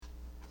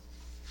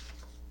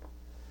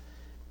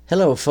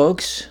Hello,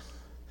 folks.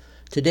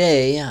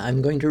 Today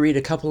I'm going to read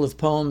a couple of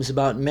poems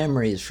about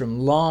memories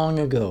from long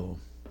ago.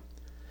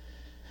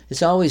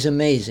 It's always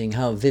amazing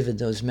how vivid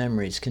those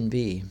memories can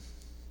be.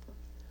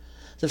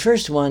 The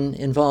first one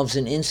involves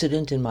an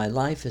incident in my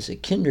life as a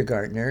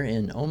kindergartner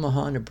in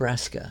Omaha,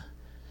 Nebraska.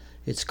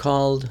 It's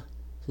called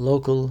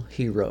Local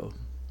Hero.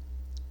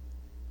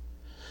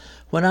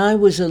 When I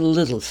was a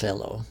little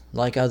fellow,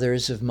 like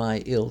others of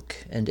my ilk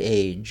and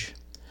age,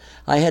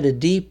 I had a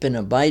deep and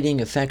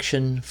abiding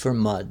affection for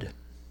mud.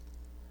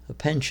 A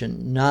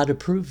penchant not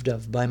approved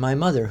of by my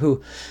mother,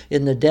 who,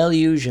 in the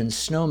deluge and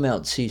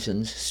snowmelt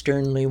seasons,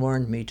 sternly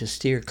warned me to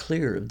steer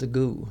clear of the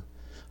goo,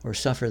 or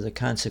suffer the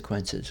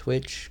consequences,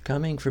 which,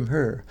 coming from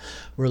her,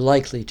 were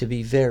likely to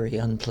be very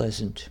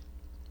unpleasant.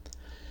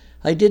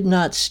 I did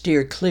not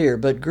steer clear,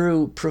 but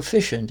grew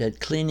proficient at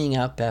cleaning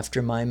up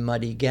after my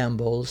muddy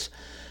gambols,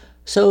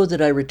 so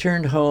that I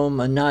returned home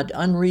a not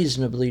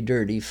unreasonably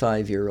dirty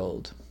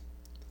 5-year-old.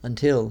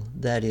 Until,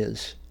 that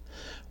is,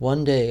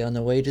 one day on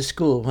the way to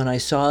school, when I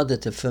saw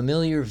that the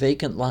familiar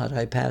vacant lot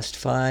I passed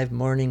 5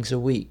 mornings a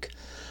week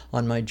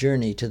on my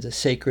journey to the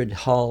sacred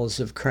halls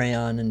of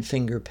crayon and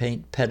finger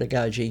paint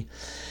pedagogy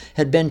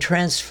had been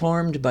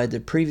transformed by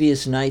the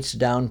previous night's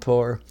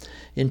downpour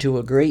into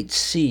a great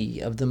sea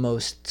of the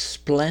most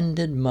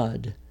splendid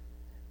mud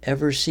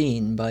ever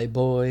seen by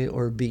boy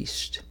or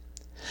beast.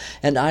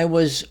 And I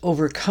was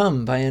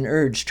overcome by an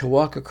urge to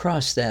walk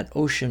across that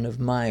ocean of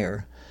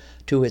mire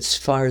to its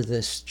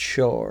farthest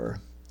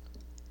shore.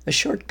 A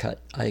shortcut,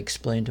 I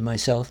explained to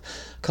myself,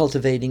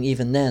 cultivating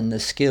even then the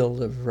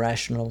skill of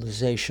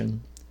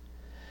rationalization.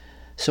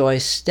 So I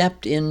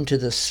stepped into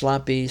the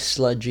sloppy,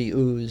 sludgy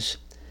ooze,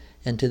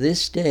 and to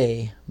this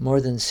day, more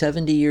than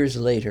 70 years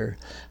later,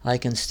 I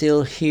can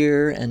still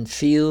hear and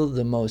feel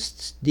the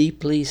most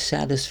deeply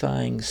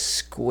satisfying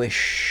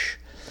squish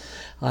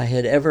I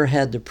had ever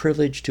had the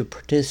privilege to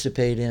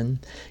participate in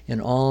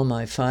all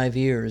my 5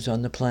 years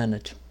on the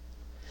planet.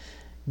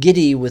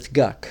 Giddy with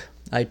guck,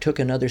 I took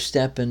another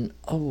step and,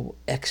 oh,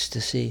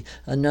 ecstasy,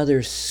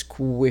 another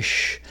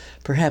squish,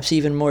 perhaps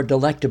even more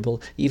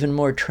delectable, even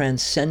more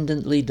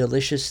transcendently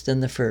delicious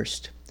than the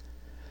first.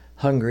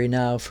 Hungry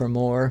now for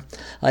more,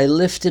 I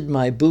lifted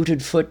my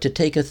booted foot to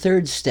take a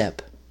third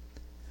step.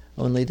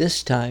 Only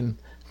this time,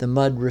 the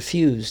mud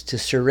refused to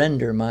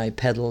surrender my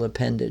pedal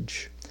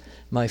appendage.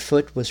 My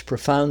foot was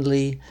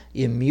profoundly,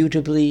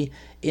 immutably,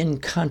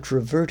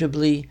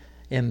 incontrovertibly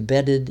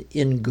embedded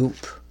in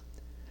goop.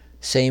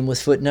 Same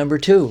with foot number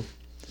 2.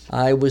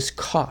 I was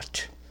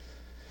caught.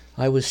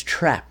 I was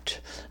trapped.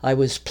 I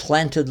was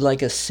planted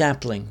like a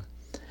sapling.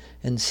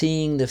 And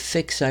seeing the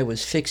fix I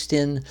was fixed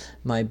in,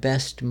 my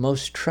best,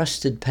 most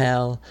trusted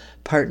pal,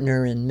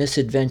 partner in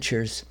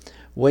misadventures,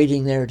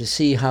 waiting there to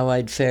see how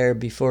I'd fare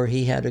before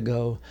he had to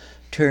go,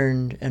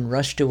 turned and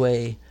rushed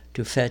away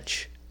to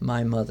fetch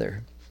my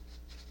mother.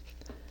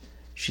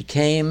 She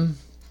came,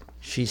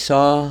 she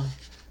saw,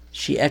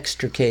 she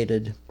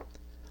extricated,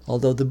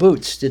 although the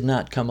boots did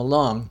not come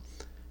along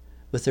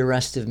with the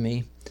rest of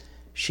me.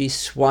 She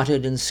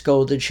swatted and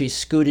scolded. She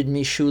scooted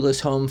me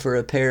shoeless home for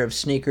a pair of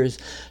sneakers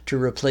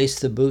to replace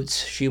the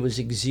boots she was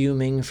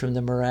exhuming from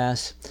the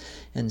morass,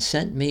 and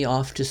sent me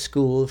off to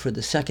school for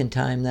the second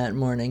time that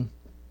morning.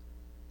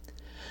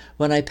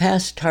 When I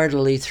passed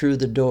tardily through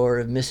the door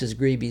of Mrs.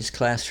 Greeby's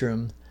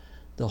classroom,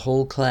 the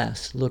whole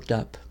class looked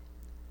up,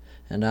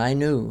 and I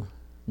knew,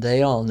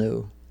 they all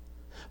knew,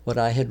 what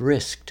I had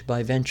risked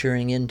by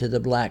venturing into the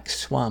black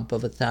swamp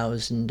of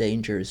 1,000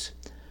 dangers.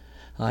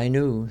 I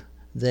knew,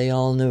 they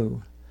all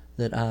knew,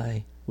 that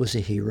I was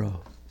a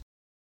hero.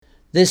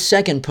 This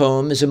second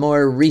poem is a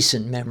more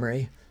recent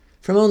memory,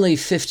 from only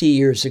 50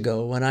 years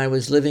ago, when I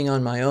was living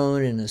on my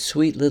own in a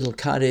sweet little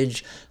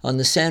cottage on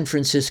the San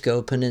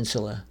Francisco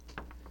Peninsula.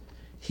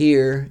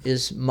 Here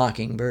is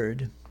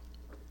Mockingbird.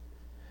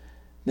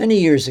 Many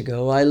years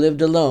ago, I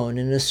lived alone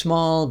in a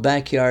small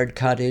backyard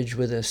cottage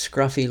with a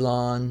scruffy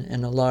lawn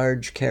and a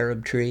large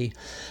carob tree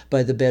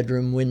by the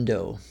bedroom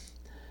window.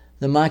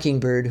 The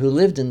mockingbird who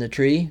lived in the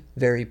tree,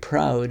 very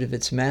proud of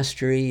its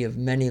mastery of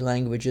many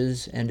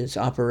languages and its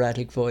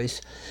operatic voice,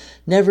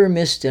 never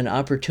missed an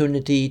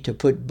opportunity to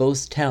put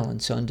both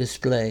talents on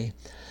display,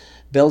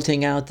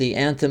 belting out the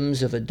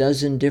anthems of a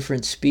dozen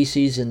different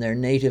species in their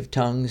native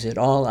tongues at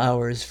all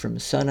hours from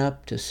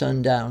sunup to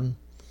sundown.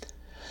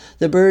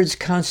 The bird's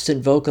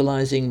constant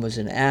vocalizing was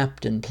an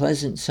apt and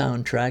pleasant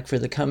soundtrack for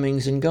the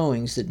comings and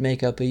goings that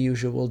make up a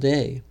usual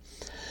day.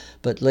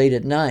 But late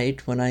at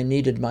night, when I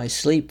needed my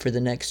sleep for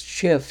the next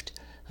shift,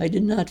 I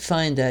did not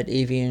find that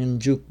avian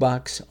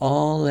jukebox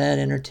all that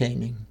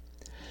entertaining.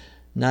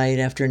 Night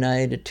after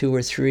night, at 2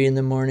 or 3 in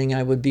the morning,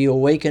 I would be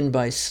awakened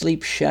by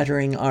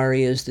sleep-shattering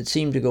arias that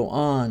seemed to go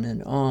on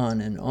and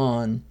on and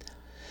on.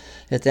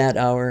 At that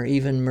hour,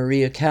 even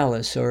Maria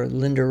Callas or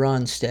Linda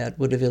Ronstadt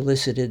would have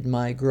elicited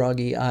my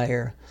groggy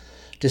ire,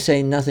 to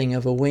say nothing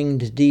of a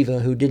winged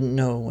diva who didn't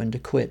know when to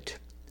quit.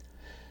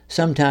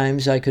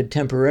 Sometimes I could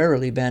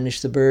temporarily banish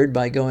the bird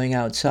by going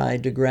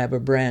outside to grab a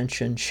branch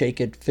and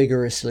shake it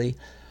vigorously,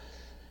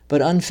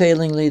 but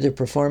unfailingly the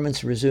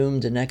performance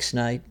resumed the next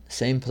night,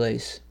 same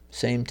place,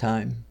 same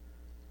time.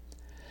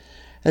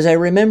 As I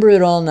remember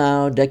it all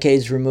now,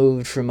 decades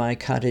removed from my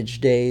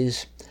cottage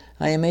days,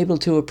 I am able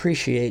to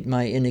appreciate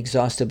my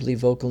inexhaustibly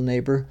vocal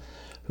neighbor,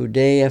 who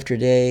day after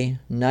day,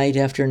 night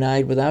after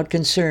night, without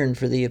concern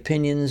for the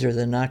opinions or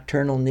the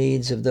nocturnal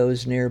needs of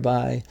those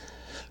nearby,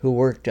 who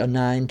worked a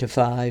 9 to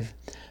 5,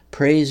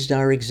 praised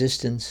our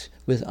existence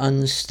with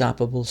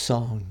unstoppable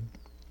song.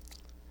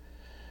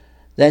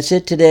 That's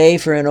it today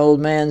for an old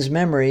man's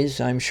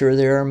memories. I'm sure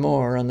there are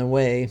more on the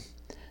way.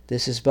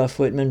 This is Buff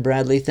Whitman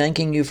Bradley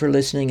thanking you for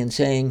listening and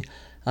saying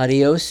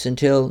adios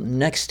until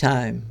next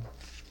time.